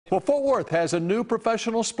Well, Fort Worth has a new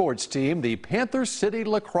professional sports team. The Panther City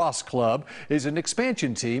Lacrosse Club is an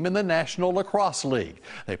expansion team in the National Lacrosse League.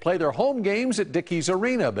 They play their home games at Dickey's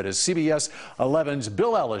Arena, but as CBS 11's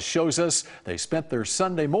Bill Ellis shows us, they spent their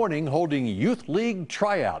Sunday morning holding Youth League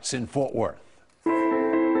tryouts in Fort Worth.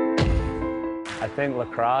 I think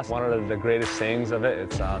lacrosse, one of the greatest things of it,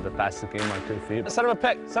 it's the fastest game on 2 feet. Set him a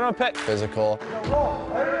pick, set him a pick. Physical.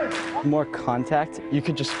 More contact. You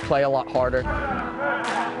could just play a lot harder.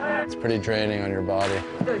 It's pretty draining on your body.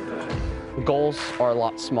 Goals are a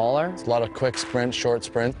lot smaller. It's a lot of quick sprint, short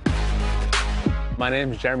sprint. My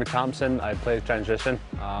name is Jeremy Thompson. I play transition,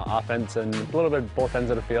 offense, and a little bit both ends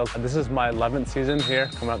of the field. This is my 11th season here,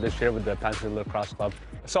 coming out this year with the Panther City Lacrosse Club.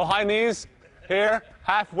 So high knees, here,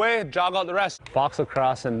 halfway, jog out the rest. Box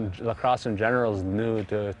lacrosse and lacrosse in general is new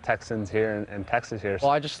to Texans here in Texas here.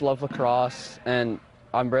 Well, I just love lacrosse, and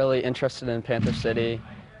I'm really interested in Panther City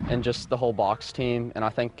and just the whole box team, and I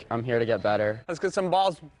think I'm here to get better. Let's get some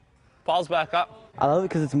balls back up. I love it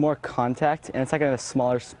because it's more contact, and it's like in a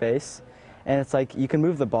smaller space, and it's like you can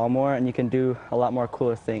move the ball more, and you can do a lot more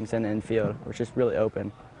cooler things in infield, which is really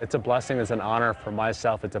open. It's a blessing, it's an honor for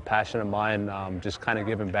myself, it's a passion of mine, just kind of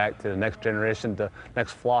giving back to the next generation, the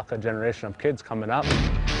next flock, a generation of kids coming up.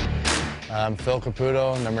 I'm Phil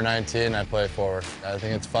Caputo, number 19, I play forward. I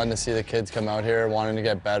think it's fun to see the kids come out here wanting to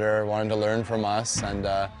get better, wanting to learn from us, and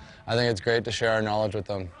I think it's great to share our knowledge with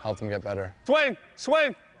them, help them get better. Swing,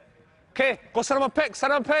 swing! Okay, go set them a pick, set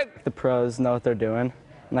them a pick! The pros know what they're doing,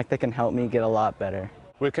 and like they can help me get a lot better.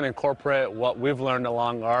 We can incorporate what we've learned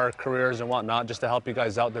along our careers and whatnot just to help you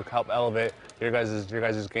guys out, to help elevate your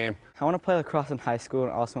guys' game. I want to play lacrosse in high school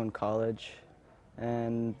and also in college,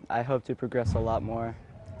 and I hope to progress a lot more.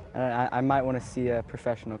 And I might want to see a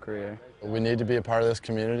professional career. We need to be a part of this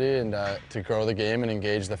community and to grow the game and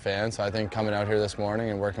engage the fans. So I think coming out here this morning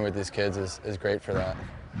and working with these kids is great for that.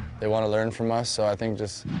 They want to learn from us, so I think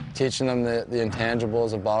just teaching them the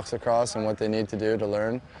intangibles of box lacrosse and what they need to do to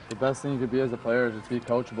learn. The best thing you could be as a player is just be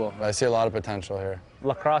coachable. I see a lot of potential here.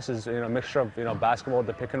 Lacrosse is a mixture of basketball with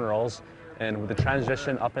the pick and rolls, and with the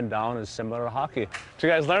transition up and down is similar to hockey. Did you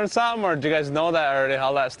guys learn something, or do you guys know that already,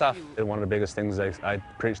 all that stuff? One of the biggest things I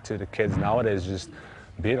preach to the kids nowadays is just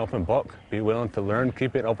be an open book, be willing to learn,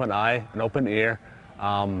 keep an open eye, an open ear.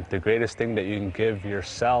 The greatest thing that you can give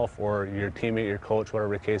yourself or your teammate, your coach,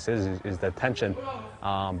 whatever the case is the attention,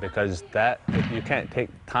 because that, you can't take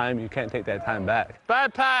that time back.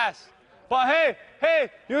 Bad pass, but hey,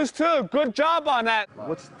 you too, good job on that.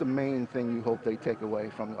 What's the main thing you hope they take away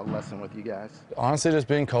from a lesson with you guys? Honestly, just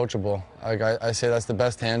being coachable. Like I say that's the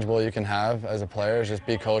best tangible you can have as a player, is just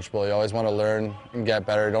be coachable. You always want to learn and get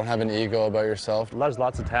better. Don't have an ego about yourself. There's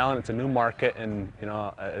lots of talent. It's a new market, and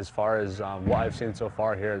as far as what I've seen so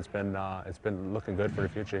far here, it's been looking good for the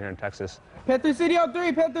future here in Texas. Panther City on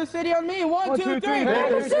 3, Panther City on me. 1, 2, 3,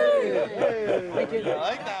 Panther City! Thank you. I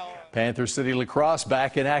like that one. Panther City Lacrosse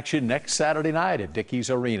back in action next Saturday night at Dickey's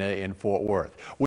Arena in Fort Worth.